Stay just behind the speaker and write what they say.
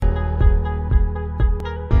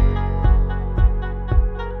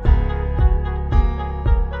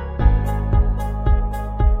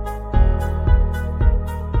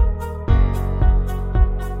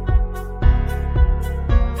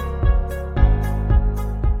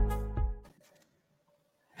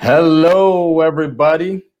Hello,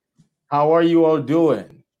 everybody. How are you all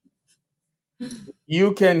doing?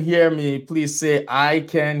 You can hear me. Please say, I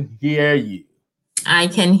can hear you. I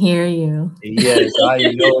can hear you. Yes, I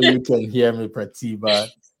know you can hear me, Pratibha.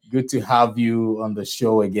 Good to have you on the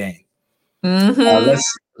show again. Uh, Mm-hmm.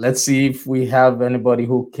 let's let's see if we have anybody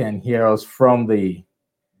who can hear us from the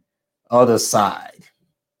other side.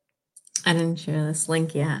 I didn't share this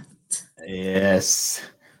link yet. Yes.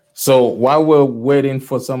 So while we're waiting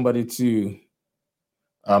for somebody to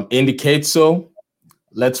indicate so,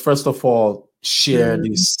 let's first of all share Mm.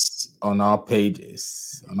 this on our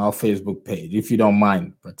pages, on our Facebook page, if you don't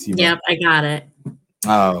mind, Pratibha. Yep, I got it.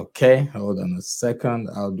 Okay, hold on a second.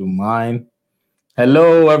 I'll do mine.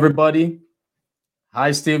 Hello, everybody.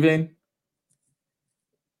 Hi, Steven.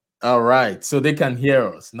 All right, so they can hear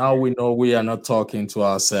us. Now we know we are not talking to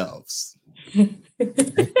ourselves.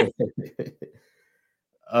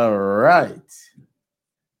 All right.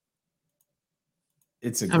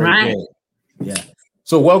 It's a All great right. day. Yeah.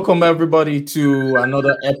 So, welcome everybody to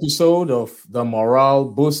another episode of The Morale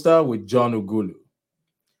Booster with John Ughulu.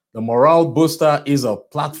 The Morale Booster is a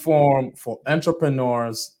platform for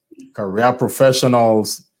entrepreneurs, career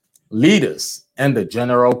professionals, leaders, and the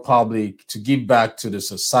general public to give back to the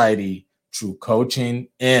society through coaching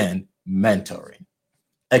and mentoring.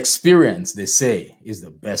 Experience, they say, is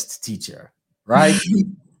the best teacher, right? So,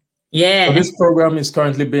 Yeah. this program is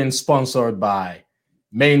currently being sponsored by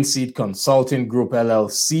Main Seed Consulting Group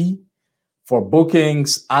LLC. For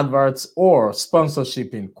bookings, adverts, or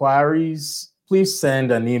sponsorship inquiries, please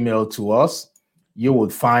send an email to us. You will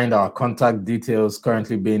find our contact details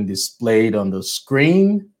currently being displayed on the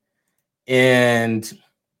screen. And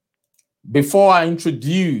before I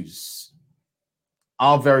introduce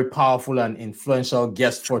our very powerful and influential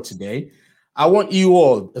guest for today, I want you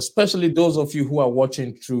all, especially those of you who are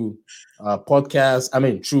watching through through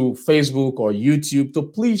Facebook or YouTube, to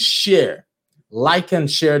please share, like,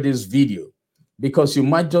 and share this video because you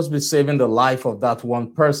might just be saving the life of that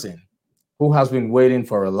one person who has been waiting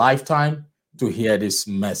for a lifetime to hear this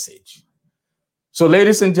message. So,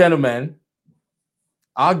 ladies and gentlemen,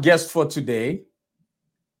 our guest for today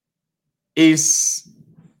is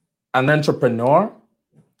an entrepreneur.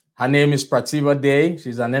 Her name is Pratibha Day.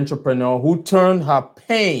 She's an entrepreneur who turned her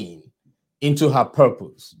pain into her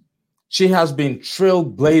purpose. She has been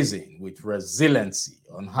trailblazing with resiliency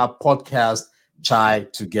on her podcast, Chai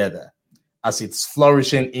Together, as it's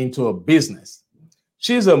flourishing into a business.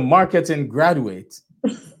 She's a marketing graduate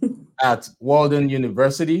at Walden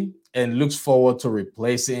University and looks forward to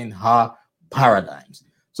replacing her paradigms.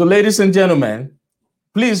 So, ladies and gentlemen,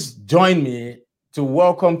 please join me to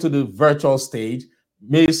welcome to the virtual stage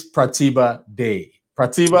Miss Pratibha Day.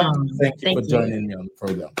 Pratibha, thank you for Thank you. joining me on the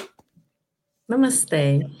program.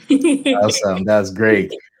 Namaste. Awesome, that's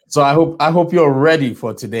great. So I hope you're ready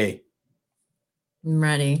for today. I'm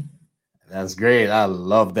ready. That's great. I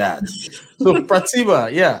love that. So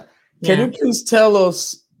Pratibha, yeah, can Yeah. you please tell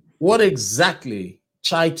us what exactly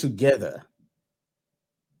Chai Together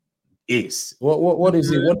is? What is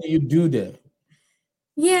it? Mhm. What do you do there?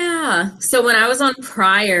 Yeah. So when I was on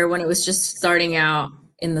prior, when it was just starting out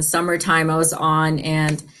in the summertime, I was on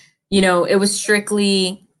and, it was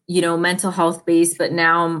strictly, mental health based, but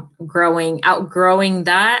now I'm outgrowing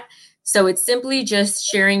that. So it's simply just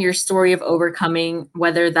sharing your story of overcoming,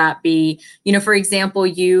 whether that be, for example,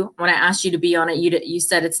 when I asked you to be on it, you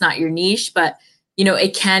said it's not your niche, but,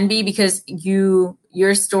 it can be because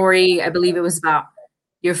your story, I believe it was about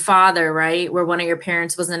your father, right? Where one of your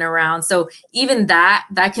parents wasn't around. So even that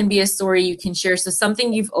can be a story you can share. So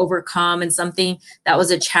something you've overcome and something that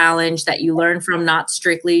was a challenge that you learned from, not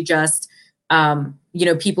strictly just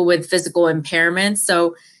people with physical impairments.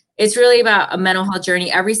 So it's really about a mental health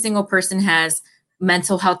journey. Every single person has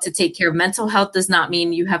mental health to take care of. Mental health does not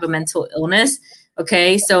mean you have a mental illness.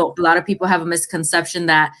 Okay. So a lot of people have a misconception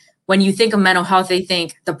that when you think of mental health, they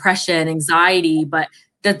think depression, anxiety, but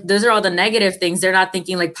those are all the negative things. They're not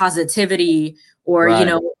thinking like positivity or,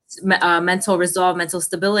 Right. mental resolve, mental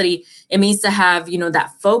stability. It means to have,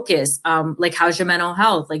 that focus. Like, how's your mental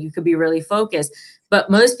health? Like, you could be really focused. But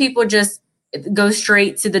most people just go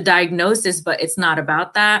straight to the diagnosis, but it's not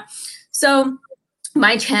about that. So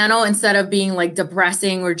my channel, instead of being like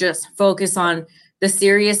depressing or just focus on the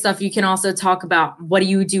serious stuff, you can also talk about what do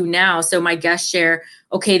you do now. So my guests share,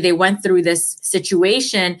 okay, they went through this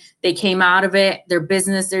situation, they came out of it, their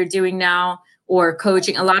business they're doing now, or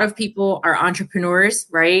coaching. A lot of people are entrepreneurs,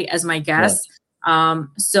 right? As my Right. guests.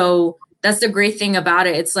 So that's the great thing about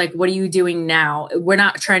it. It's like, what are you doing now? We're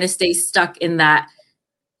not trying to stay stuck in that,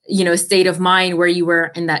 state of mind where you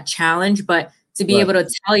were in that challenge, but to be Right. able to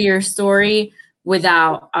tell your story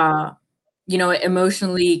without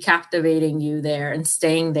emotionally captivating you there and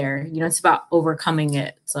staying there. It's about overcoming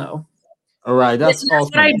it. So All right, that's that's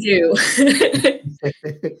what I awesome. do.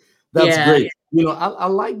 That's Yeah. great. I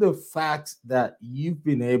like the fact that you've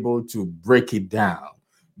been able to break it down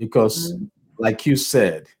because, Mhm. like you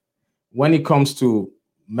said, when it comes to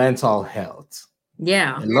mental health,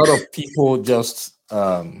 Yeah. a lot of people just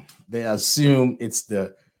they assume it's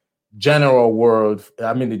the general word.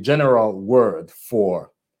 I mean, the general word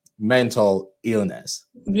for mental illness,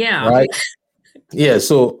 Yeah. right? Yeah.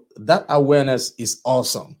 So that awareness is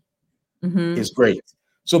awesome. Hmm. Is great.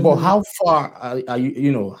 So, but Hmm. how far are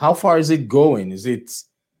you? How far is it going? Is it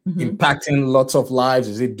Hmm. impacting lots of lives?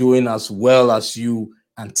 Is it doing as well as you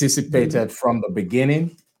Hmm. anticipated from the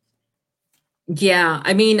beginning? Yeah.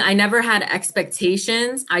 I mean, I never had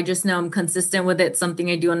expectations. I just know I'm consistent with it, something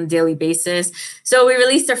I do on a daily basis. So we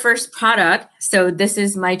released our first product. So this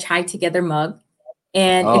is my Chai Together mug.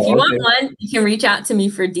 And if Oh, you want okay. one, you can reach out to me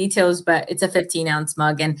for details, but it's a 15-ounce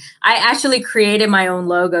mug. And I actually created my own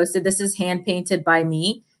logo. So this is hand painted by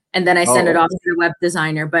me. And then I send it Oh, off to the web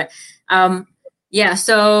designer. But um, yeah,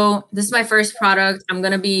 so this is my first product. I'm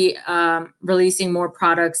going to be releasing more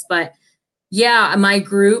products. But yeah, my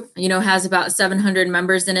group, has about 700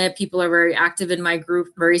 members in it. People are very active in my group,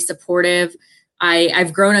 very supportive.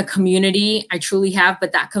 I've grown a community. I truly have,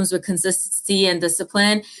 but that comes with consistency and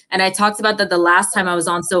discipline. And I talked about that the last time I was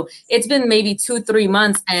on. So it's been maybe 2, 3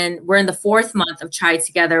 months, and we're in the fourth month of Chai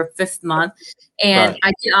Together, fifth month. And right,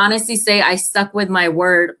 I can honestly say I stuck with my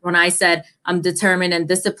word when I said I'm determined and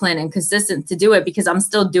disciplined and consistent to do it, because I'm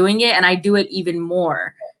still doing it and I do it even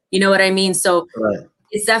more. You know what I mean? So right.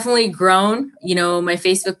 it's definitely grown. My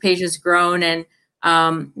Facebook page has grown, and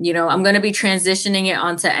I'm going to be transitioning it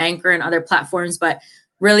onto Anchor and other platforms. But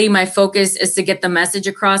really, my focus is to get the message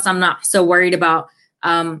across. I'm not so worried about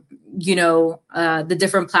the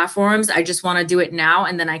different platforms. I just want to do it now,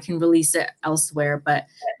 and then I can release it elsewhere. But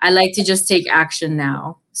I like to just take action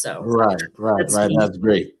now. So Right, right, that's right. me. That's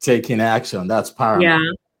great. Taking action, that's Yeah.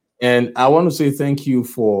 paramount. And I want to say thank you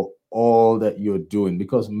for all that you're doing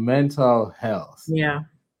because mental health Yeah.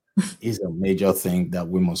 is a major thing that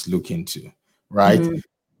we must look into, right? Hmm.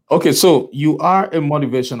 Okay, so you are a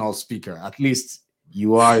motivational speaker. At least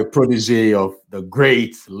you are a protege of the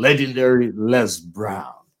great, legendary Les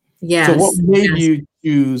Brown. So, what Yes. made Yes. you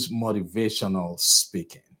choose motivational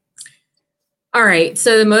speaking? All right.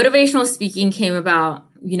 So the motivational speaking came about,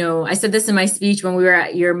 I said this in my speech when we were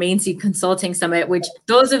at your Main Seed Consulting Summit, which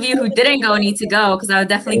those of you who didn't go need to go, because I would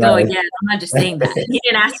definitely go Right. again. I'm not just saying that. He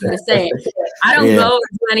didn't ask me to say it. I don't Yeah. go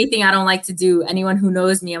and do anything I don't like to do. Anyone who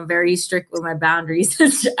knows me, I'm very strict with my boundaries.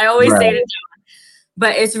 I always say to Right. John,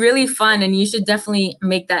 but it's really fun, and you should definitely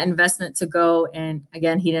make that investment to go. And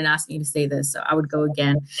again, he didn't ask me to say this, so I would go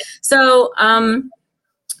again. So,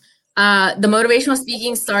 the motivational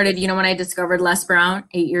speaking started, when I discovered Les Brown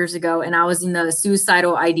 8 years ago, and I was in the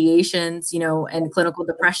suicidal ideations, and clinical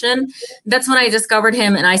depression. That's when I discovered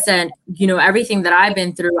him, and I said, everything that I've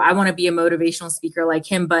been through, I want to be a motivational speaker like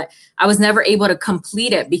him, but I was never able to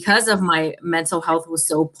complete it because of my mental health was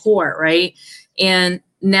so poor, right? And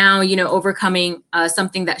now, overcoming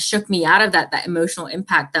something that shook me out of that emotional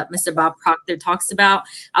impact that Mr. Bob Proctor talks about,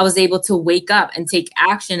 I was able to wake up and take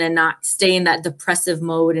action and not stay in that depressive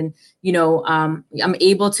mode. And, I'm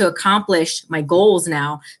able to accomplish my goals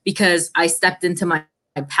now because I stepped into my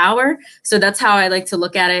power. So that's how I like to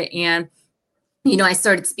look at it. And, I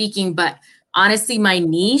started speaking, but honestly, my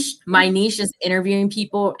niche is interviewing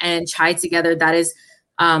people and Chai Together. That is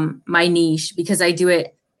my niche, because I do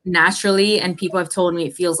it naturally, and people have told me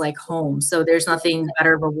it feels like home. So there's nothing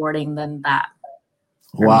better rewarding than that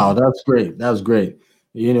for Wow, me. that's great. That's great.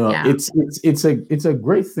 Yeah. It's a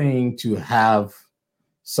great thing to have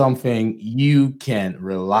something you can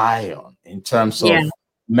rely on in terms Yeah. of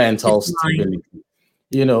mental It's mine.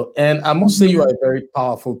 stability. And I must say you are Mhm. a very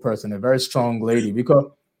powerful person, a very strong lady, because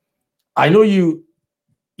I know you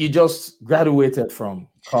just graduated from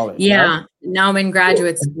college, right? Yeah. Now I'm in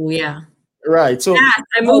graduate school. Yeah. Right. So Fast.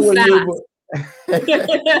 I how move were you fast.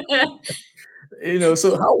 able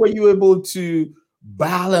so how were you able to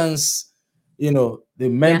balance, the Yeah.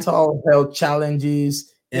 mental health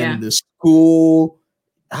challenges Yeah. and the school?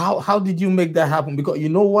 How did you make that happen? Because you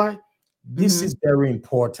know what? This Hmm. is very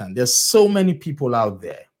important. There's so many people out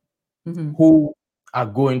there Hmm. who are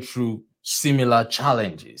going through similar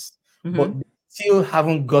challenges, but Hmm. they still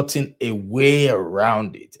haven't gotten a way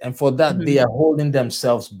around it. And for that, they Hmm. are holding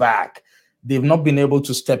themselves back. They've not been able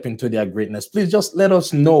to step into their greatness. Please just let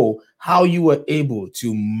us know how you were able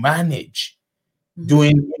to manage Hmm.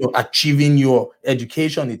 doing, achieving your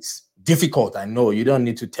education. It's difficult. I know you don't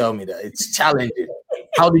need to tell me that. It's challenging.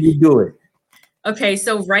 How do you do it? Okay,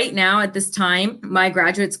 so right now at this time, my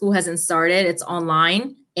graduate school hasn't started. It's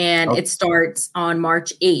online and it starts on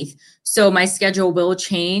March 8th. So my schedule will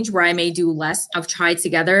change where I may do less of Try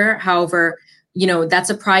Together. However, that's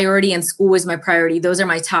a priority and school is my priority. Those are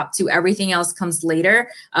my top two. Everything else comes later.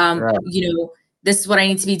 Right. This is what I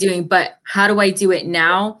need to be doing. But how do I do it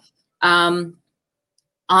now?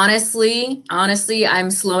 Honestly, I'm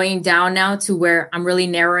slowing down now to where I'm really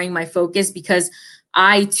narrowing my focus because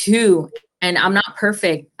I too, and I'm not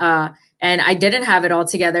perfect, and I didn't have it all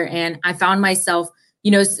together. And I found myself,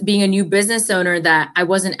 being a new business owner that I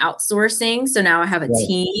wasn't outsourcing. So now I have a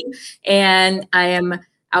team and I am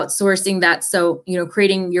outsourcing that. So,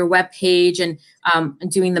 creating your web page and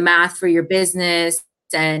doing the math for your business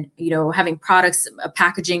and, having products,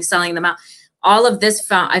 packaging, selling them out. All of this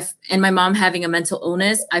and my mom having a mental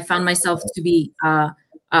illness, I found myself to be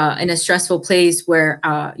in a stressful place where,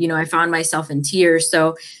 I found myself in tears.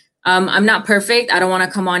 So I'm not perfect. I don't want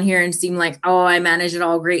to come on here and seem like, oh, I manage it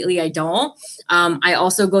all greatly. I don't. I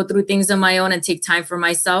also go through things on my own and take time for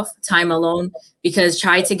myself, time alone, because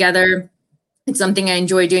Try Together, it's something I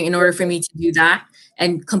enjoy doing. In order for me to do that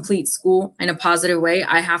and complete school in a positive way,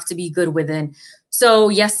 I have to be good within. So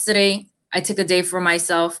yesterday, I took a day for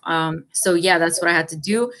myself. So yeah, that's what I had to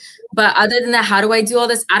do. But other than that, how do I do all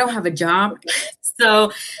this? I don't have a job.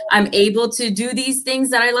 So I'm able to do these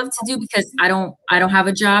things that I love to do because I don't have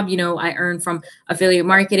a job. I earn from affiliate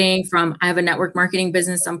marketing, I have a network marketing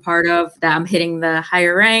business I'm part of that I'm hitting the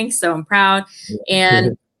higher rank. So I'm proud.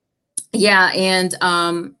 And yeah. And,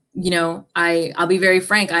 I'll be very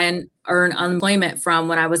frank. I earn unemployment from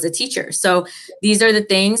when I was a teacher. So these are the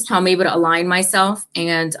things how I'm able to align myself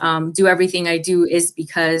and do everything I do is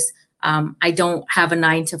because I don't have a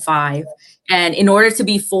 9 to 5. And in order to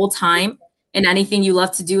be full time in anything you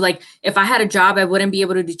love to do, like if I had a job, I wouldn't be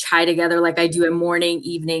able to do Try Together like I do in morning,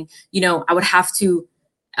 evening. I would have to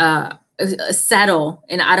settle,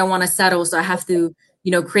 and I don't want to settle. So I have to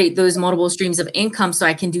create those multiple streams of income so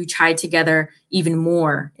I can do Try Together even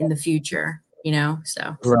more in the future,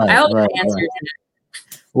 so I hope I answered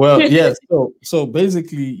that. Well, yes. So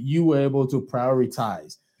basically you were able to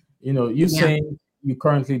prioritize, you saying you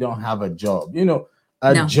currently don't have a job,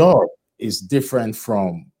 a job is different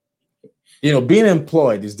from, being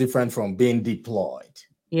employed is different from being deployed.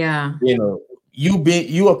 Yeah.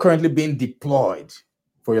 You are currently being deployed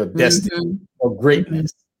for your destiny, for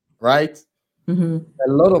greatness, right? Mm-hmm.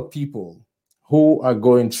 A lot of people who are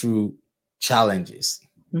going through challenges,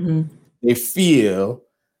 they feel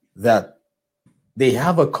that they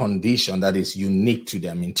have a condition that is unique to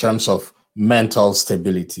them in terms of mental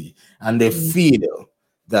stability, and they feel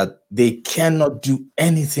that they cannot do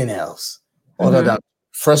anything else other than,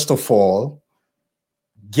 first of all,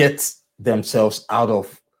 get themselves out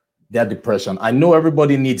of their depression. I know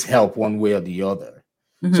everybody needs help one way or the other.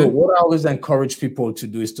 So what I always encourage people to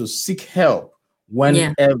do is to seek help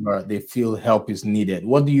whenever they feel help is needed.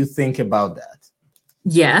 What do you think about that?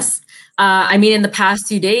 Yes. In the past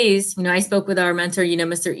 2 days, I spoke with our mentor,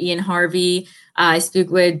 Mr. Ian Harvey. I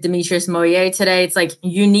speak with Demetrius Moyer today. It's like,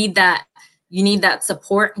 you need that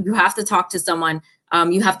support. You have to talk to someone.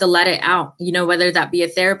 You have to let it out, whether that be a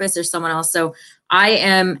therapist or someone else. So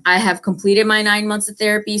I have completed my 9 months of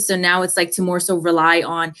therapy. So now it's like to more so rely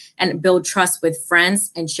on and build trust with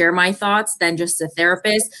friends and share my thoughts than just a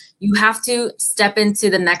therapist. You have to step into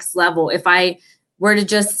the next level. If I were to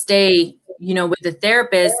just stay, with the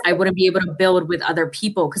therapist, I wouldn't be able to build with other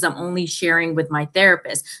people because I'm only sharing with my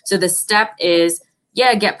therapist. So the step is,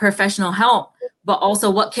 get professional help, but also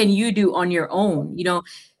what can you do on your own?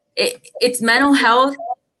 It's mental health,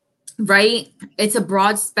 right? It's a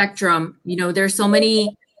broad spectrum. There's so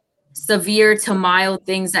many severe to mild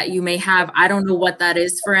things that you may have. I don't know what that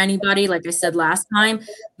is for anybody, like I said last time,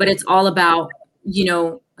 but it's all about,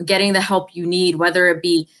 getting the help you need, whether it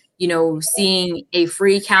be, seeing a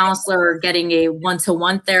free counselor or getting a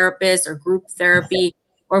one-to-one therapist or group therapy,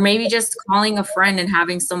 or maybe just calling a friend and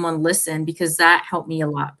having someone listen, because that helped me a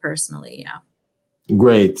lot personally. Yeah.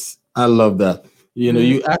 Great. I love that.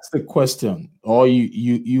 You asked the question, or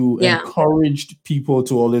you encouraged people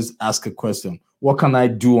to always ask a question. What can I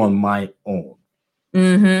do on my own?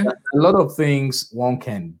 A lot of things one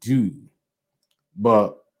can do,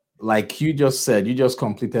 but like you just said, you just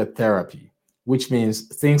completed therapy, which means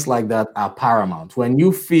things like that are paramount. When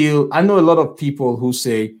you feel, I know a lot of people who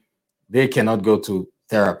say they cannot go to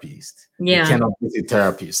therapists. They cannot visit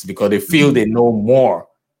therapists because they feel they know more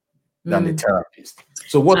than the therapist.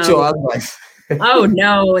 So what's your advice? Oh,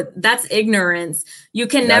 no, that's ignorance. You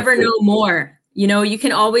can never know more. You know, you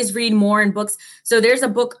can always read more in books. So there's a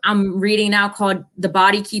book I'm reading now called The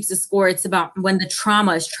Body Keeps the Score. It's about when the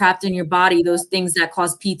trauma is trapped in your body, those things that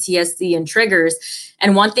cause PTSD and triggers.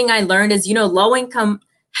 And one thing I learned is, you know, low income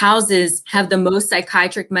houses have the most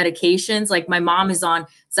psychiatric medications. Like my mom is on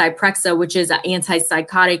Zyprexa, which is an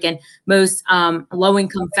antipsychotic, and most low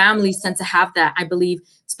income families tend to have that. I believe,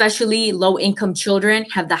 especially low income children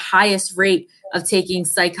have the highest rate of taking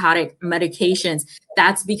psychotic medications.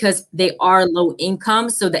 That's because they are low income.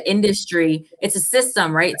 So the industry, it's a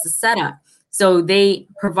system, right? It's a setup. So they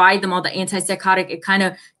provide them all the antipsychotic. It kind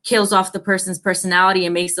of kills off the person's personality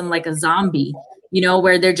and makes them like a zombie, you know,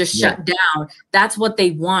 where they're just shut down. That's what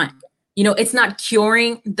they want. You know, it's not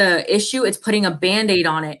curing the issue. It's putting a Band-Aid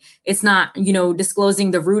on it. It's not, you know,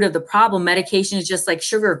 disclosing the root of the problem. Medication is just like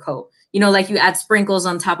sugar coat, you know, like you add sprinkles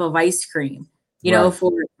on top of ice cream, you know,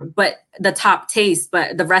 but the top taste,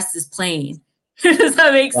 but the rest is plain. Does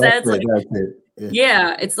that make sense? That's it.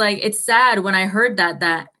 Yeah, it's like, it's sad when I heard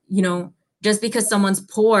that, you know, just because someone's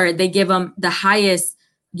poor, they give them the highest,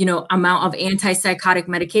 you know, amount of antipsychotic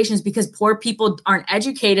medications because poor people aren't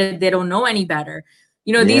educated. They don't know any better.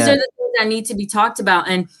 You know, these are the things that need to be talked about.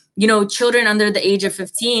 And, you know, children under the age of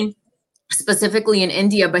 15, specifically in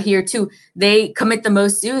India, but here too, they commit the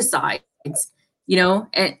most suicides, you know,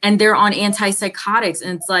 and they're on antipsychotics.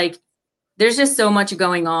 And it's like, there's just so much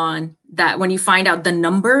going on that when you find out the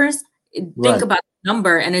numbers, think about the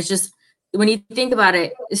number. And it's just, when you think about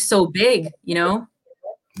it, it's so big, you know?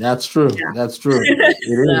 That's true. Yeah. That's true.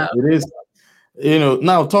 It is. You know,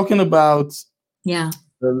 now talking about the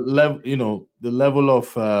level, you know, the level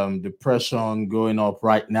of depression going up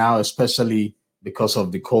right now, especially because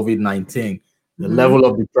of the COVID-19, the level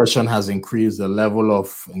of depression has increased. The level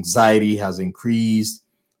of anxiety has increased.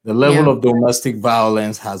 The level of domestic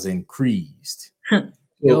violence has increased.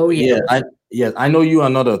 So, I know you are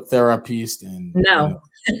not a therapist, and no.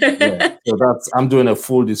 You know, so I'm doing a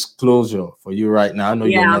full disclosure for you right now. I know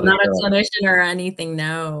you're not a clinician or anything.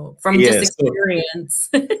 No, from just experience.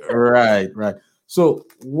 Right. So,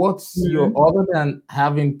 what's your, other than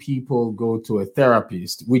having people go to a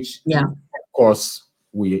therapist, which of course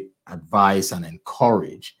we advise and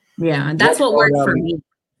encourage. Yeah, and that's what worked for me.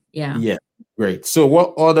 Yeah, great. So,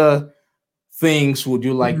 what other things would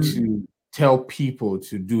you like to tell people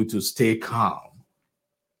to do to stay calm?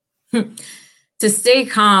 To stay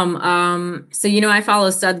calm. So, you know, I follow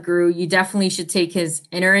Sadhguru. You definitely should take his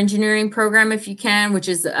inner engineering program if you can, which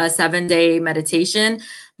is a 7-day meditation.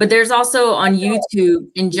 But there's also on YouTube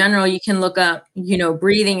in general, you can look up, you know,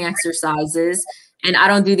 breathing exercises. And I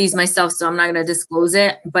don't do these myself, so I'm not going to disclose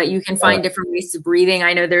it, but you can find different ways to breathing.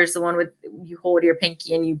 I know there's the one with you hold your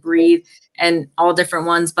pinky and you breathe and all different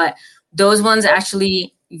ones, but those ones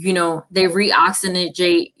actually, you know, they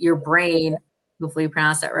reoxygenate your brain. Hopefully you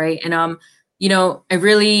pronounce that right. And, you know, it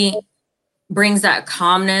really brings that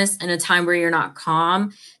calmness in a time where you're not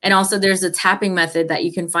calm. And also there's a tapping method that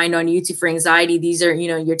you can find on YouTube for anxiety. These are, you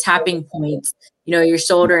know, your tapping points, you know, your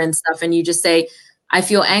shoulder and stuff. And you just say, I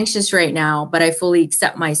feel anxious right now, but I fully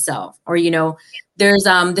accept myself. Or, you know, there's,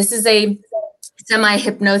 this is a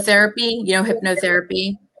semi-hypnotherapy, you know,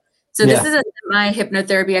 hypnotherapy. So this is a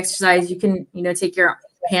semi-hypnotherapy exercise. You can, you know, take your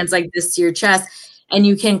hands like this to your chest, and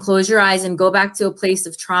you can close your eyes and go back to a place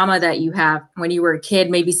of trauma that you have when you were a kid.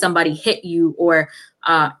 Maybe somebody hit you, or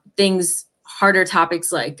things, harder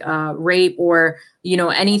topics like rape, or, you know,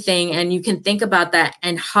 anything. And you can think about that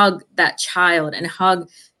and hug that child and hug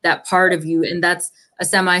that part of you. And that's a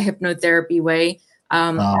semi-hypnotherapy way.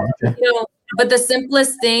 You know, but the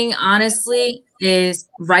simplest thing, honestly, is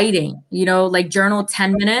writing, you know, like journal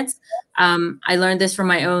 10 minutes. I learned this from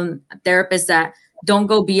my own therapist, that don't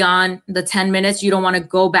go beyond the 10 minutes. You don't want to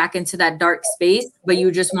go back into that dark space, but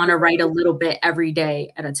you just want to write a little bit every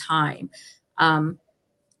day at a time. But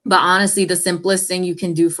honestly, the simplest thing you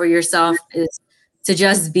can do for yourself is to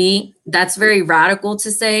just be. That's very radical to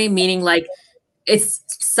say, meaning like it's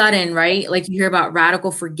sudden, right? Like you hear about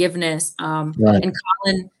radical forgiveness. And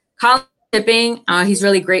Colin Tipping, he's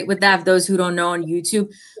really great with that. For those who don't know, on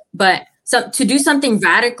YouTube, but so to do something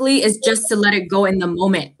radically is just to let it go in the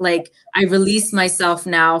moment. Like, I release myself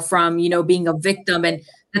now from, you know, being a victim, and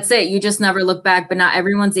that's it. You just never look back, but not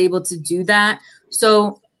everyone's able to do that.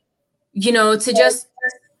 So, you know, to just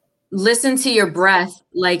listen to your breath,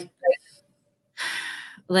 like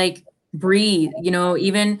breathe, you know.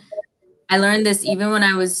 Even I learned this even when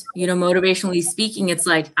I was, you know, motivationally speaking. It's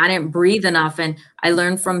like I didn't breathe enough. And I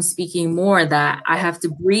learned from speaking more that I have to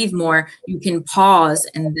breathe more. You can pause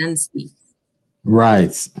and then speak.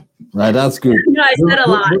 Right. That's good. I said a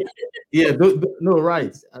lot. No,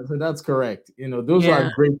 right. I said that's correct. You know, those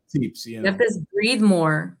are great tips. You know, have to breathe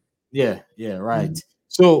more. Yeah, right.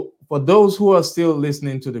 So for those who are still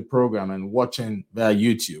listening to the program and watching via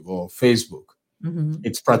YouTube or Facebook, Mm-hmm.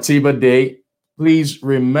 it's Pratibha Day. Please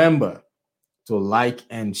remember to like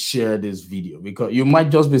and share this video because you might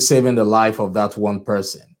just be saving the life of that one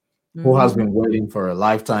person who has Mm-hmm. been waiting for a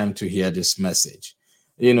lifetime to hear this message.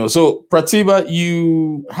 So Pratibha,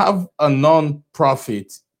 you have a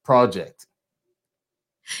non-profit project,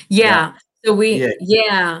 right? Yeah. So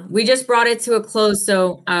Yeah. we just brought it to a close.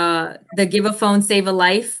 So the Give a Phone, Save a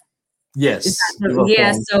Life. Is Yes. that Give a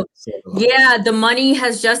yeah, phone, so save a life. yeah, the money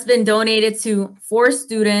has just been donated to 4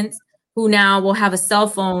 students who now will have a cell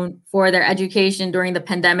phone for their education during the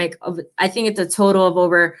pandemic. I think it's a total of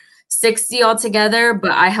over 60 altogether,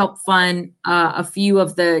 but I help fund a few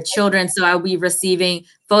of the children. So I'll be receiving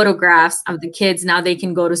photographs of the kids. Now they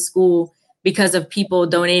can go to school because of people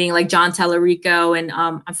donating, like John Tellerico and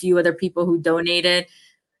a few other people who donated.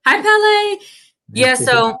 Hi, Pele. Yeah,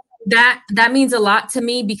 so that means a lot to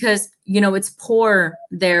me because it's poor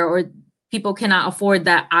there, or people cannot afford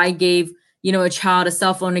that. I gave a child a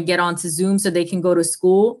cell phone to get onto Zoom so they can go to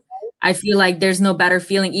school. I feel like there's no better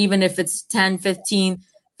feeling, even if it's 10, 15,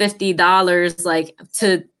 $50, like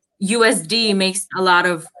to USD makes a lot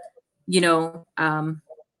of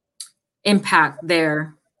impact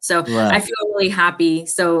there. So Right. I feel really happy.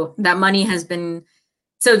 So that money has been,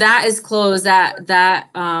 so that is closed.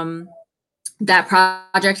 That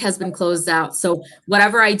project has been closed out. So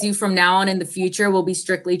whatever I do from now on in the future will be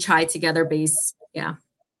strictly Chai Together based. Yeah.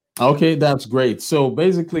 Okay, that's great. So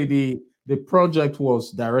basically, the project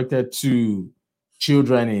was directed to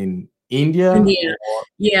children in India. Yeah.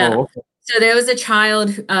 Yeah. Oh, okay. So there was a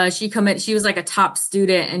child, she was like a top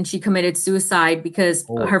student and she committed suicide because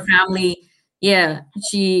Oh, her family,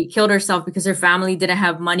 she killed herself because her family didn't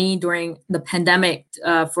have money during the pandemic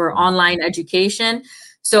for online education.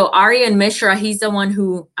 So Aryan Mishra, he's the one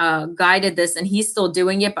who guided this and he's still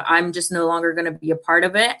doing it, but I'm just no longer going to be a part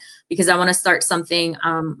of it because I want to start something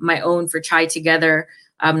my own for Chai Together,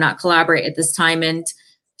 not collaborate at this time. And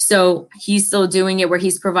so he's still doing it where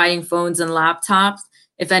he's providing phones and laptops.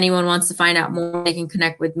 If anyone wants to find out more, they can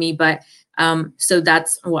connect with me. But so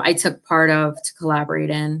that's what I took part of to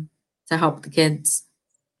collaborate in to help the kids.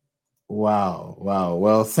 wow, wow.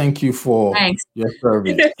 Well, thank you for Thanks. your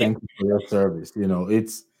service. Thank you for your service.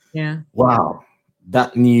 It's Yeah. wow.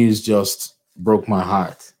 That news just broke my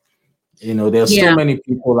heart. There's so Yeah. many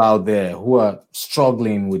people out there who are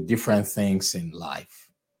struggling with different things in life.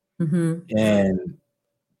 Mm-hmm. And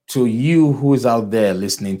to you who's out there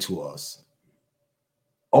listening to us,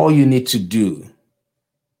 all you need to do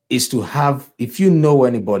is to have, if you know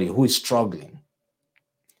anybody who is struggling,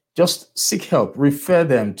 just seek help, refer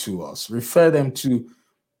them to us, refer them to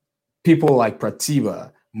people like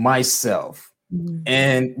Pratibha, myself, Mm-hmm.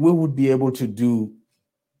 and we would be able to do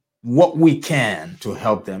what we can to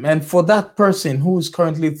help them. And for that person who is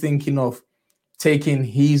currently thinking of taking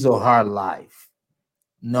his or her life,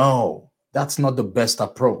 no, that's not the best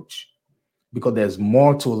approach because there's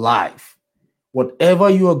more to life. Whatever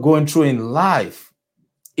you are going through in life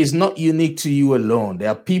is not unique to you alone. There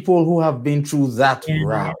are people who have been through that Yeah.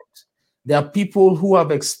 route. There are people who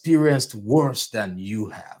have experienced worse than you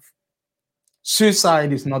have.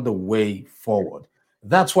 Suicide is not the way forward.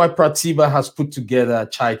 That's why Pratibha has put together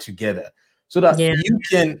Chai Together so that Yeah.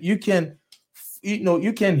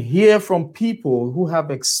 you can hear from people who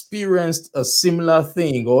have experienced a similar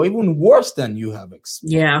thing or even worse than you have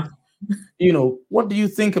experienced. Yeah. What do you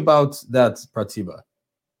think about that, Pratibha?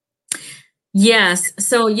 Yes.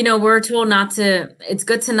 So, we're told it's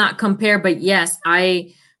good to not compare, but yes,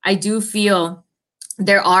 I do feel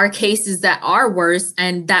there are cases that are worse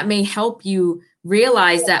and that may help you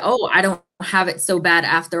realize that, oh, I don't have it so bad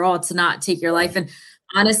after all, to not take your life. And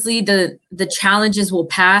honestly, the challenges will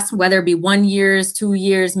pass, whether it be 1 years, 2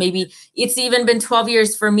 years, maybe it's even been 12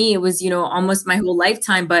 years for me. It was, almost my whole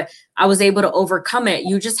lifetime, but I was able to overcome it.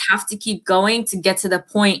 You just have to keep going to get to the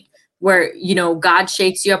point where, God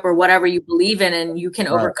shakes you up or whatever you believe in and you can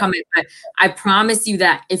Right. overcome it. But I promise you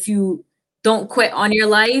that if you don't quit on your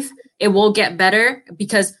life, it will get better,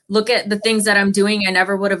 because look at the things that I'm doing. I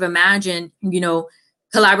never would have imagined,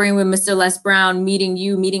 collaborating with Mr. Les Brown, meeting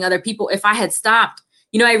you, meeting other people. If I had stopped,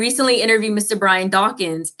 I recently interviewed Mr. Brian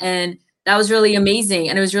Dawkins, and that was really amazing.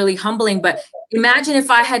 And it was really humbling. But imagine if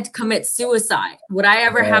I had to commit suicide, would I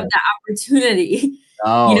ever have that opportunity?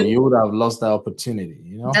 Oh, you would have lost that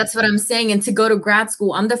opportunity, That's what I'm saying. And to go to grad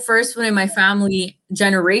school, I'm the first one in my family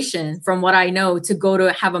generation, from what I know, to go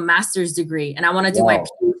to have a master's degree. And I want to do my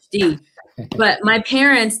PhD. But my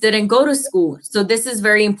parents didn't go to school. So this is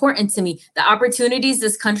very important to me. The opportunities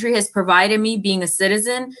this country has provided me being a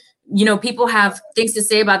citizen, people have things to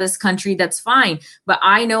say about this country. That's fine. But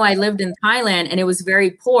I know I lived in Thailand and it was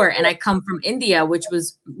very poor. And I come from India, which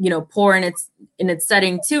was, poor in its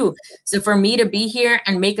setting too. So for me to be here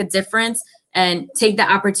and make a difference and take the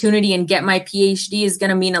opportunity and get my PhD is going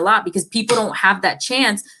to mean a lot, because people don't have that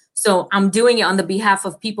chance. So I'm doing it on the behalf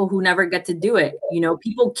of people who never get to do it.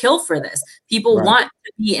 People kill for this. People Right. want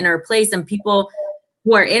to be in our place, and people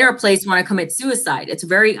who are in our place want to commit suicide. It's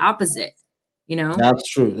very opposite, That's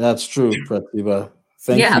true. That's true, Pratibha.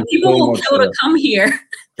 Thank you people so will much kill for to that. come here.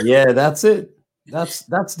 Yeah, that's it.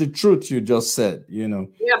 That's the truth you just said, Yeah,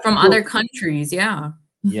 from So, other countries. Yeah.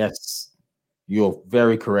 yes, you're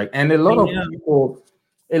very correct. And I know.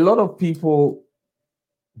 a lot of people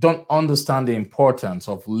don't understand the importance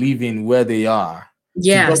of living where they are to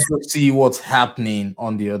Yes. just to see what's happening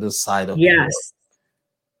on the other side of the world. Yes.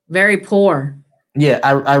 Very poor. Yeah,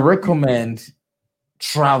 I recommend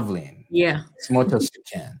traveling Yeah. as much as you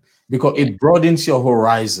can, because Yeah. it broadens your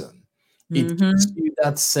horizon. It gives Mm-hmm. you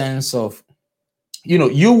that sense of,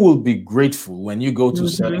 you will be grateful when you go to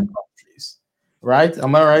certain Mm-hmm. countries, right?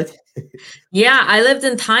 Am I right? Yeah, I lived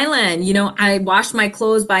in Thailand. I washed my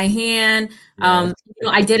clothes by hand. Yes.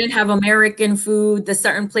 I didn't have American food. The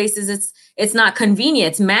certain places it's not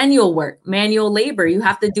convenient. It's manual work, manual labor. You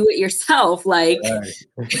have to do it yourself. Like,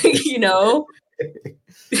 Right. you know,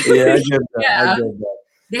 Yeah, I get that. I yeah. get that.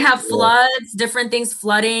 They have Yeah. floods, different things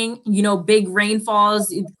flooding, big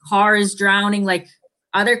rainfalls, cars drowning. Like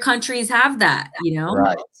other countries have that.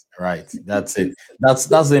 Right, right. That's it. That's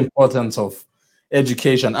the importance of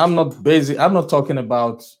education. I'm not talking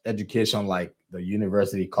about education like the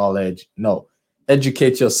university, college. No.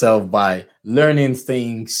 Educate yourself by learning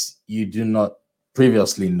things you do not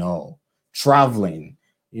previously know. Traveling,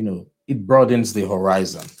 it broadens the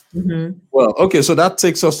horizon. Mm-hmm. Well, okay, so that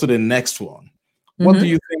takes us to the next one. What do Mm-hmm.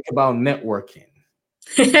 you think about networking?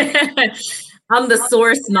 I'm the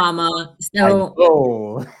source mama. I So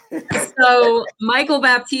know. So Michael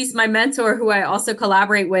Baptiste, my mentor, who I also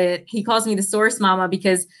collaborate with, he calls me the source mama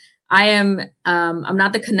because I'm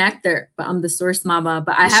not the connector, but I'm the source mama.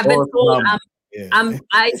 But I The have been source told mama. Yeah.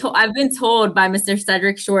 I've been told by Mr.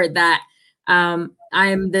 Cedric Short that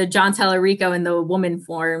I'm the John Tellerico in the woman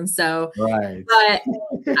form. So, Right. but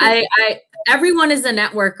I everyone is a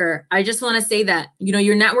networker. I just want to say that,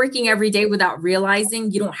 you're networking every day without realizing.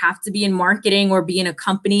 You don't have to be in marketing or be in a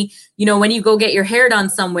company. When you go get your hair done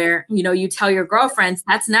somewhere, you tell your girlfriends,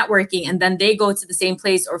 that's networking. And then they go to the same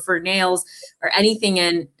place, or for nails or anything.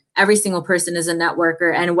 And every single person is a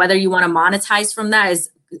networker. And whether you want to monetize from that is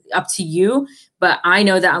up to you. But I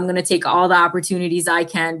know that I'm going to take all the opportunities I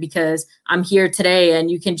can, because I'm here today and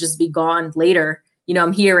you can just be gone later.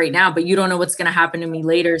 I'm here right now, but you don't know what's going to happen to me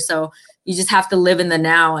later. So you just have to live in the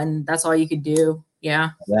now, and that's all you could do.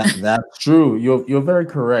 Yeah. That's true. You're very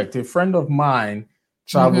correct. A friend of mine Mm-hmm.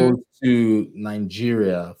 traveled to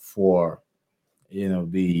Nigeria for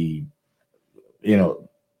the you know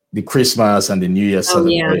the Christmas and the New Year Oh,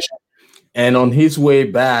 yeah. celebration. And on his way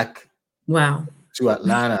back Wow. to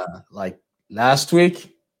Atlanta, like last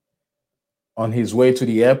week, on his way to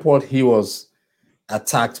the airport, he was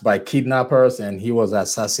attacked by kidnappers and he was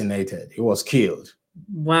assassinated. He was killed.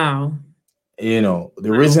 Wow. The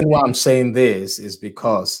reason why I'm saying this is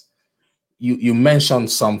because you mentioned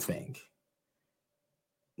something.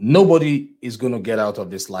 Nobody is going to get out of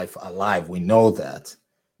this life alive. We know that.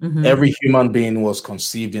 Mm-hmm. Every human being was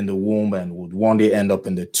conceived in the womb and would one day end up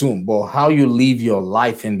in the tomb. But how you live your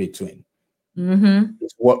life in between Mm-hmm.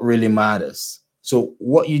 is what really matters. So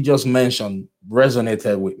what you just mentioned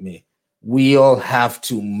resonated with me. We all have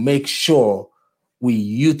to make sure we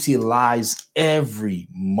utilize every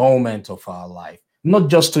moment of our life, not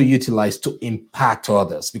just to utilize, to impact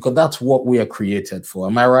others, because that's what we are created for.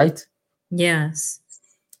 Am I right? Yes.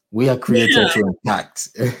 We are created to impact,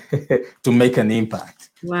 to make an impact.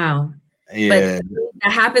 Wow. Yeah. But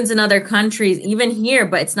that happens in other countries, even here,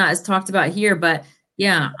 but it's not as talked about here. But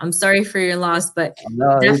yeah, I'm sorry for your loss, but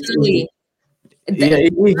No, definitely. it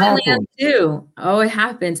Thailand happens. too. Oh, it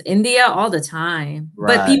happens. India all the time.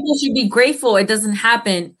 But Right. people should be grateful it doesn't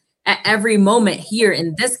happen at every moment here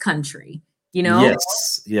in this country,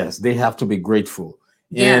 Yes, they have to be grateful.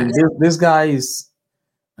 Yes. And this guy is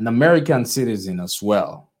an American citizen as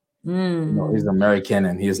well. He's American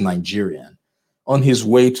and he's Nigerian. On his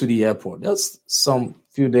way to the airport, just some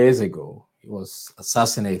few days ago, he was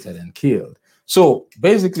assassinated and killed. So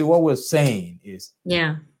basically, what we're saying is,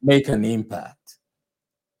 make an impact.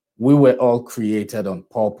 We were all created on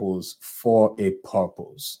purpose for a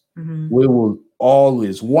purpose. Mm-hmm. We will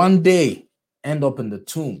always one day end up in the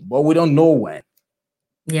tomb, but we don't know when.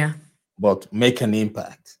 Yeah. But make an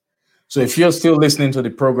impact. So if you're still listening to the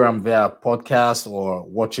program via podcast or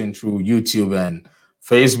watching through YouTube and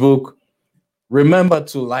Facebook, remember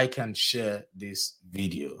to like and share this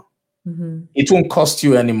video. Mhm. It won't cost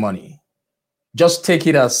you any money. Just take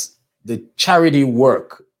it as the charity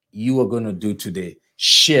work you are going to do today.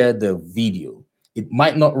 Share the video. It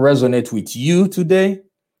might not resonate with you today,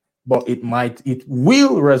 but it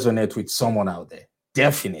will resonate with someone out there.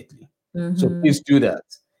 Definitely. So Mhm. please do that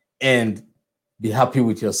and be happy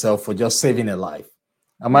with yourself for just saving a life.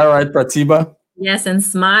 Am I right, Pratibha? Yes, and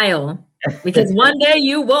smile because one day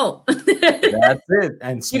you won't. That's it.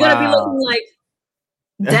 And You're gonna be smile. looking like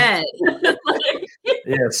dead.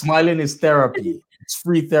 Yeah, smiling is therapy. It's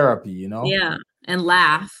free therapy, you know? Yeah, and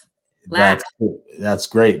laugh, That's laugh. good. That's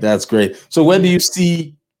great. That's great. So where do Yeah. you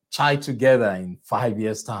see Chai together in 5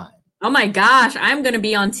 years' time? Oh my gosh, I'm gonna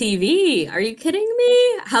be on TV. Are you kidding me?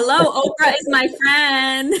 Hello, Oprah is my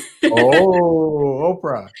friend. Oh,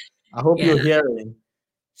 Oprah. I hope Yeah, you're hearing.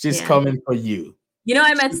 She's yeah. coming for you. You know,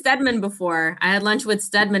 I met Stedman before. I had lunch with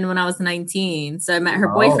Stedman when I was 19. So I met her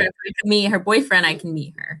boyfriend. Oh, If I could meet her boyfriend, I can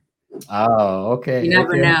meet her. oh, You okay,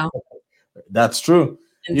 never okay. know. That's true.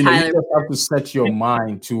 And You Tyler. just have to set your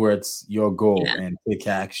mind towards your goal Yeah. and take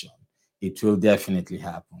action. It will definitely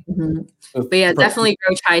happen. Mhm. So, But yeah, definitely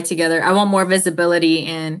grow Chai together. I want more visibility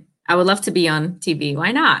and I would love to be on TV.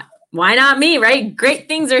 Why not? Why not me, right? Great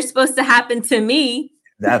things are supposed to happen to me.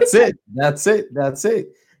 That's it. That's it. That's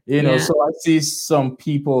it. Yeah. So I see some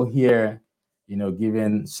people here,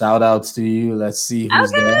 giving shout outs to you. Let's see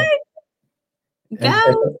who's there. Okay.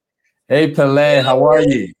 Go. Hey, Pele, how are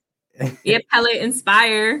you? Yeah, Pele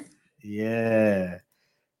Inspire. Yeah.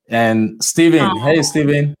 And Steven. Hey, Oh,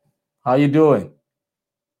 Steven. How you doing?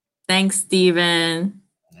 thanks, Steven.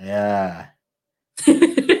 Yeah.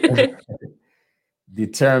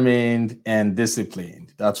 Determined and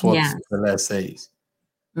disciplined. That's what Yeah. Pele says.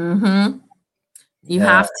 Mm-hmm. You Yeah.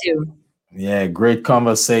 have to. Yeah. Great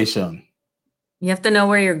conversation. You have to know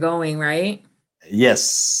where you're going, right?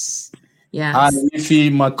 Yes. Hi, Yes. Ify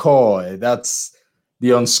McCoy. That's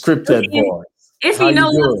the unscripted voice. If How you you know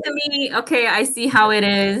love doing? to me, okay, I see how it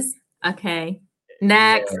is. Okay.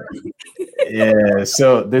 Next. Yeah.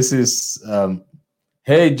 So this is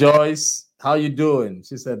hey Joyce, how you doing?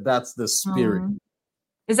 She said that's the spirit. Oh.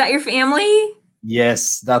 Is that your family?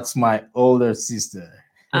 Yes, that's my older sister.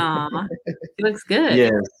 Aw, she looks good.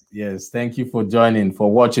 Yes, yes. Thank you for joining, for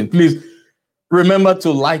watching. Please remember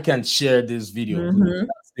to like and share this video. Mm-hmm.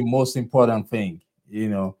 That's the most important thing.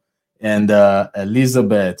 And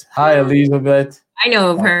Elizabeth. Hi, Elizabeth. I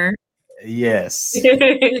know of her. Yes.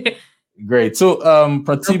 Great. So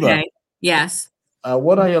Pratibha, Okay. Yes.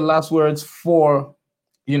 what are your last words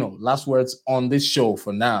last words on this show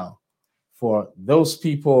for now, for those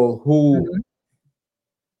people who Mhm.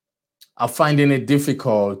 are finding it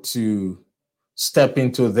difficult to step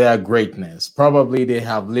into their greatness? Probably they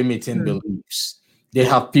have limiting Mm. beliefs. They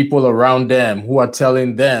have people around them who are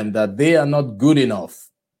telling them that they are not good enough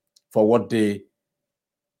for what they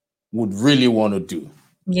would really want to do.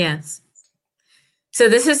 Yes. So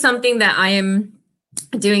this is something that I am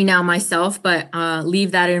doing now myself, but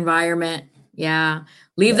leave that environment. Yeah.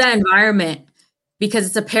 Leave Yes. that environment because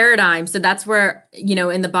it's a paradigm. So that's where,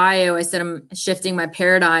 in the bio, I said I'm shifting my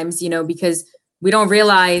paradigms, because we don't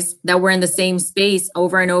realize that we're in the same space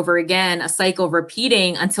over and over again, a cycle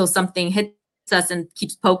repeating until something hits us and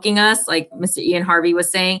keeps poking us, like Mr. Ian Harvey was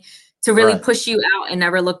saying, to really Right. push you out and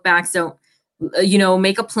never look back. So,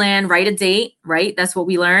 make a plan, write a date, right? That's what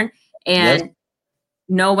we learn. Yes. And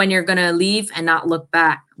know when you're going to leave and not look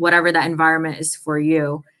back, whatever that environment is for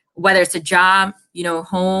you, whether it's a job,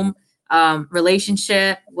 home,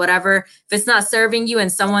 relationship, whatever. If it's not serving you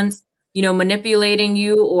and someone's, manipulating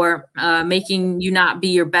you or making you not be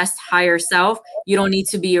your best higher self, you don't need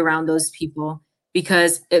to be around those people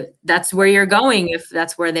because that's where you're going. If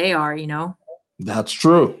that's where they are, That's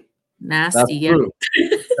true. That's nasty. Yeah. true.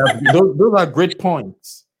 Those are great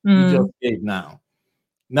points you just Mm, gave now.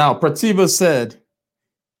 Now, Pratibha said,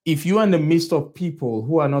 if you're in the midst of people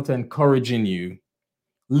who are not encouraging you,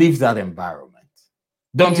 leave that environment.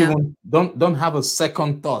 yeah. Don't have a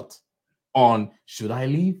second thought on, should I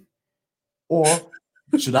leave or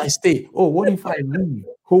should I stay? Oh, what if I leave?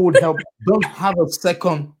 Who would help? Don't have a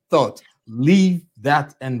second thought. Leave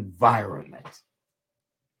that environment.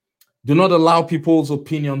 Do not allow people's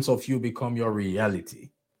opinions of you become your reality.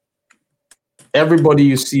 Everybody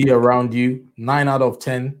you see around you, 9 out of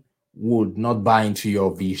 10 would not buy into your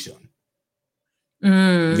vision.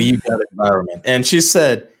 Mm, Leave that environment. And she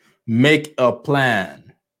said, make a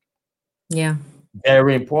plan. yeah.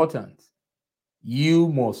 Very important. You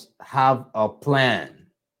must have a plan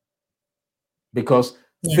because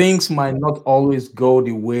Yes. things might not always go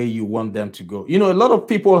the way you want them to go. You know, a lot of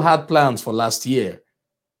people had plans for last year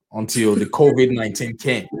until the COVID-19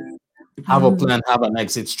 came. Have a Mhm. plan, have an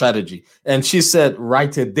exit strategy. And she said,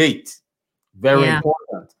 write a date. Very Yeah.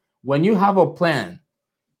 important. When you have a plan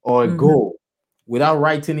or a Mhm. goal without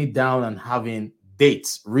writing it down and having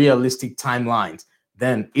dates, realistic timelines,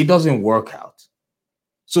 then it doesn't work out.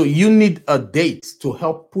 So you need a date to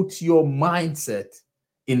help put your mindset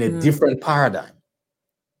in a Mm. different paradigm.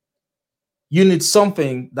 You need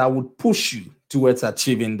something that would push you towards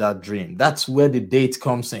achieving that dream. That's where the date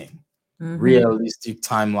comes in. Mhm. Realistic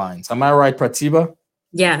timelines. Am I right, Pratibha?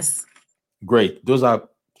 Yes. Great. Those are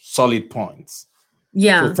solid points. So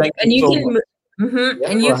Yeah. thank you And you so can much. Yeah,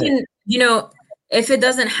 and go you ahead. can, if it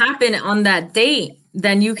doesn't happen on that date,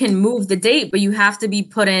 then you can move the date, but you have to have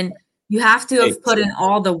Date. put in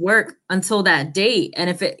all the work until that date. And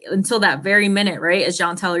if it until that very minute, right? As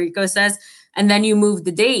John Tallarico says, and then you move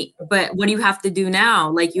the date. But what do you have to do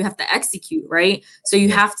now? Like you have to execute, right? So you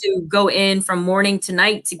Yeah, have to go in from morning to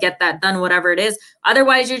night to get that done, whatever it is.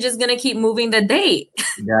 Otherwise, you're just gonna keep moving the date.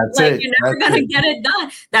 that's Like it. you're never That's gonna it. get it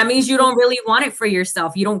done. That means you don't really want it for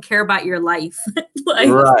yourself. You don't care about your life. Like,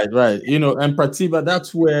 Right, right. You know, and Pratibha,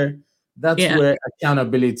 that's yeah. where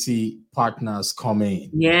accountability partners come in.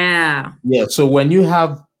 Yeah. Yeah. So when you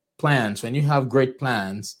have plans, when you have great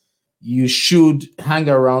plans, you should hang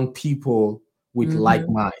around people with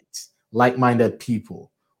Mhm. like-minded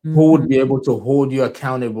people who would Mhm. be able to hold you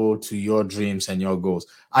accountable to your dreams and your goals.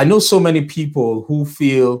 I know so many people who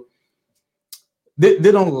feel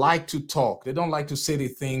they don't like to talk, they don't like to say the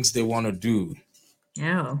things they want to do,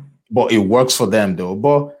 Yeah. but it works for them though.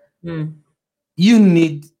 But Mm. you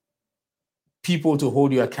need people to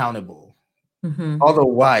hold you accountable. Mhm.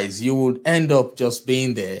 Otherwise, you would end up just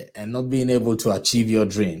being there and not being able to achieve your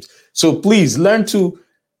dreams. So please learn to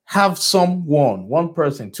have someone, one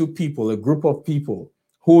person, two people, a group of people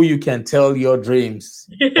who you can tell your dreams,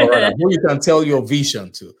 or rather, who you can tell your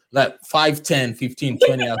vision to, like 5, 10, 15,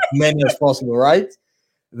 20, as many as possible, right?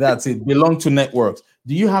 That's it. Belong to networks.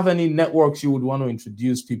 Do you have any networks you would want to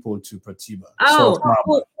introduce people to, Pratibha? Source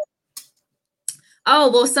Oh,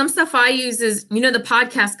 Mama. well, some stuff I use is, the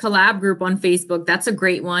podcast collab group on Facebook. That's a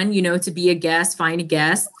great one, to be a guest, find a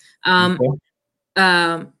guest. Um, Okay.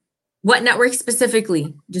 um, what network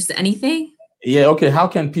specifically? Just anything? Yeah. Okay. How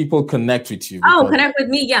can people connect with you? Oh, Because connect with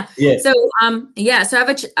me. Yeah. yeah. So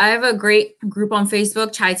I have a great group on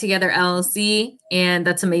Facebook, Chai Together LLC, and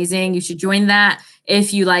that's amazing. You should join that.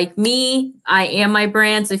 If you like me, I am my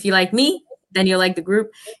brand. So if you like me, then you'll like the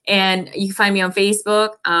group. And you can find me on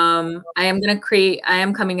Facebook. I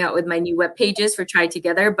am coming out with my new web pages for Chai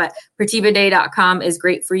Together, but pratibhaday.com is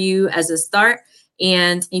great for you as a start.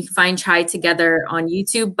 And you can find Chai Together on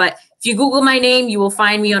YouTube. But if you Google my name, you will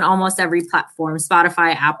find me on almost every platform: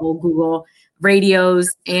 Spotify, Apple, Google,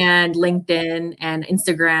 radios, and LinkedIn and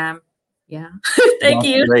Instagram. Yeah. Thank That's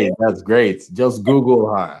you. great. That's great. Just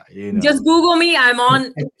Google her, you Just know. Google me. I'm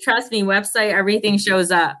on, trust me, website, everything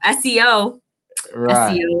shows up. Right, SEO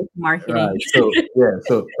marketing. right. So yeah,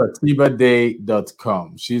 so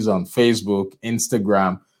pratibhaday.com. She's on Facebook,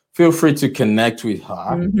 Instagram. Feel free to connect with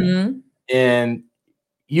her. Hmm. And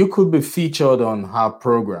you could be featured on her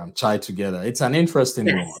program, Chai Together. It's an interesting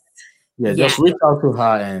one. Yes. Yeah, just Yes. reach out to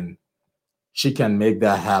her and she can make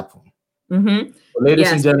that happen. Hmm. Ladies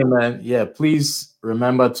and Yes. gentlemen, yeah, please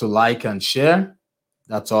remember to like and share.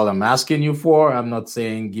 That's all I'm asking you for. I'm not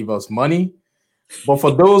saying give us money. But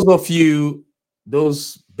for those of you,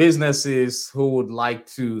 those businesses who would like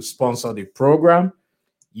to sponsor the program,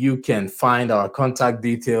 you can find our contact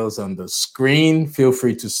details on the screen. Feel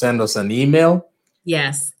free to send us an email.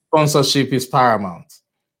 Yes. Sponsorship is paramount.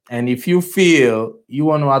 And if you feel you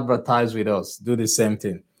want to advertise with us, do the same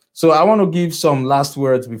thing. So I want to give some last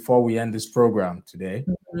words before we end this program today.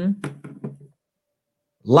 Mhm.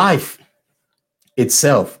 Life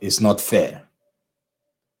itself is not fair.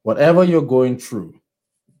 Whatever you're going through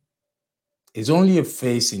is only a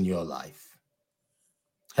phase in your life.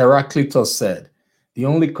 Heraclitus said, the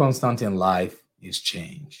only constant in life is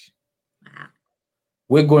change.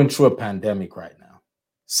 We're going through a pandemic right now.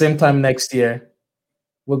 Same time next year,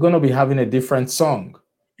 we're going to be having a different song.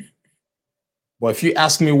 But if you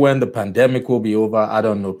ask me when the pandemic will be over, I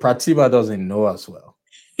don't know. Pratibha doesn't know as well.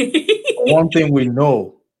 One thing we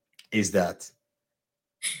know is that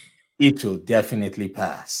it will definitely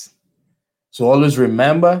pass. So always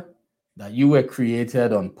remember that you were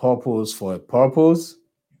created on purpose for a purpose.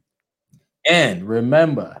 And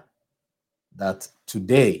remember that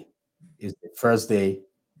today is the first day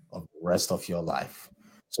of the rest of your life.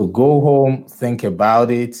 So go home, think about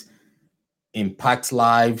it, impact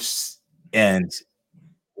lives, and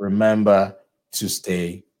remember to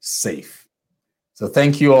stay safe. So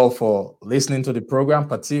thank you all for listening to the program.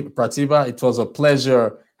 Pratibha, it was a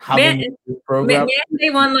pleasure having you in the program. May I say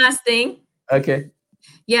one last thing? Okay.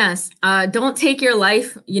 Yes. Don't take your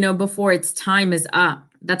life, before its time is up.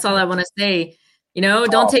 That's all I want to say.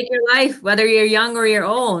 Don't take your life, whether you're young or you're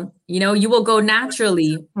old. You will go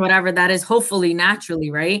naturally, whatever that is, hopefully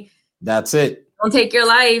naturally, right? That's it. Don't take your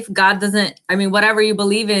life. God doesn't, whatever you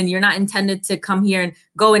believe in, you're not intended to come here and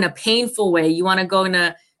go in a painful way. You want to go in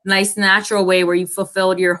a nice, natural way where you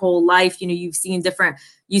fulfilled your whole life. You've seen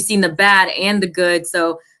the bad and the good.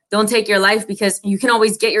 So don't take your life, because you can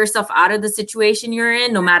always get yourself out of the situation you're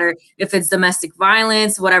in, no matter if it's domestic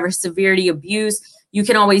violence, whatever severity, abuse. You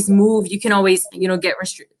can always move. You can always, get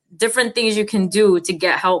different things you can do to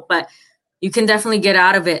get help, but you can definitely get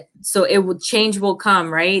out of it. So change will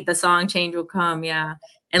come, right? The song Change Will Come. Yeah.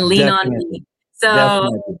 And lean Definitely. on me. So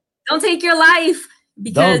Definitely. Don't take your life,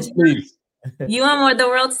 because don't, please. You want the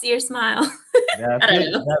world to see your smile. That's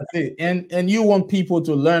it. That's it. And you want people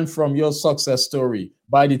to learn from your success story.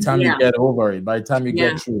 By the time you get over it, by the time you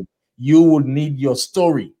get through, you would need your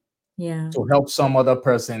story to help some other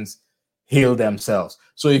persons heal themselves.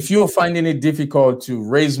 So if you're finding it difficult to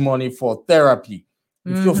raise money for therapy,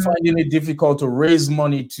 if you're finding it difficult to raise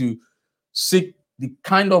money to seek the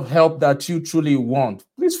kind of help that you truly want,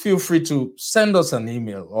 please feel free to send us an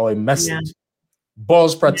email or a message.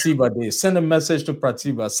 Boss Pratibha Day. Send a message to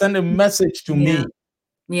Pratibha. Send a message to me.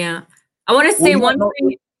 Yeah. I want to say one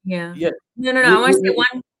thing. No. I want to say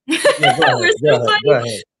one. Go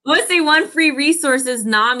ahead. I want to say one free resource is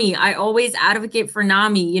NAMI. I always advocate for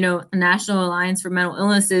NAMI, National Alliance for Mental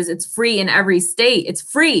Illnesses. It's free in every state. It's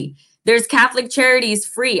free. There's Catholic Charities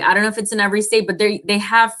free. I don't know if it's in every state, but they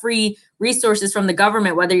have free resources from the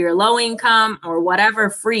government, whether you're low income or whatever,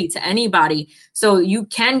 free to anybody. So you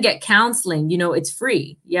can get counseling, it's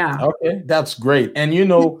free. Yeah. Okay, that's great. And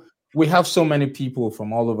we have so many people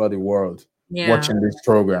from all over the world watching this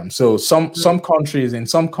program. So in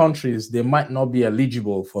some countries, they might not be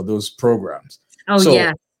eligible for those programs.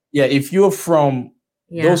 If you're from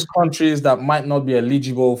those countries that might not be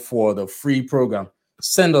eligible for the free program,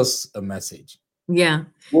 send us a message. Yeah.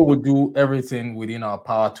 We will do everything within our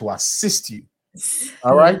power to assist you.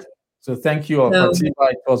 All right. So thank you all. Pratibha,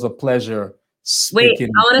 it was a pleasure speaking. Wait,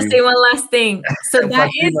 I want to say one last thing. So that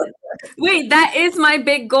is my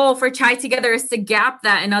big goal for Chai Together, is to gap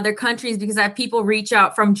that in other countries, because I have people reach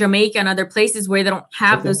out from Jamaica and other places where they don't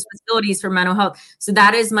have those facilities for mental health. So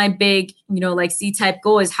that is my big, C-type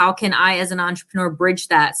goal, is how can I as an entrepreneur bridge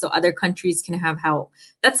that so other countries can have help?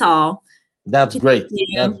 That's all. That's great.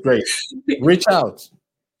 That's great. Reach out.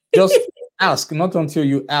 Just ask. Not until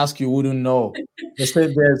you ask, you wouldn't know. They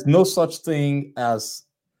say there's no such thing as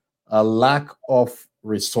a lack of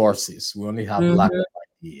resources. We only have lack of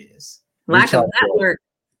ideas. Lack of network.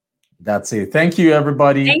 That's it. Thank you,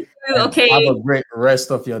 everybody. Thank you. Okay. Have a great rest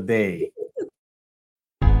of your day.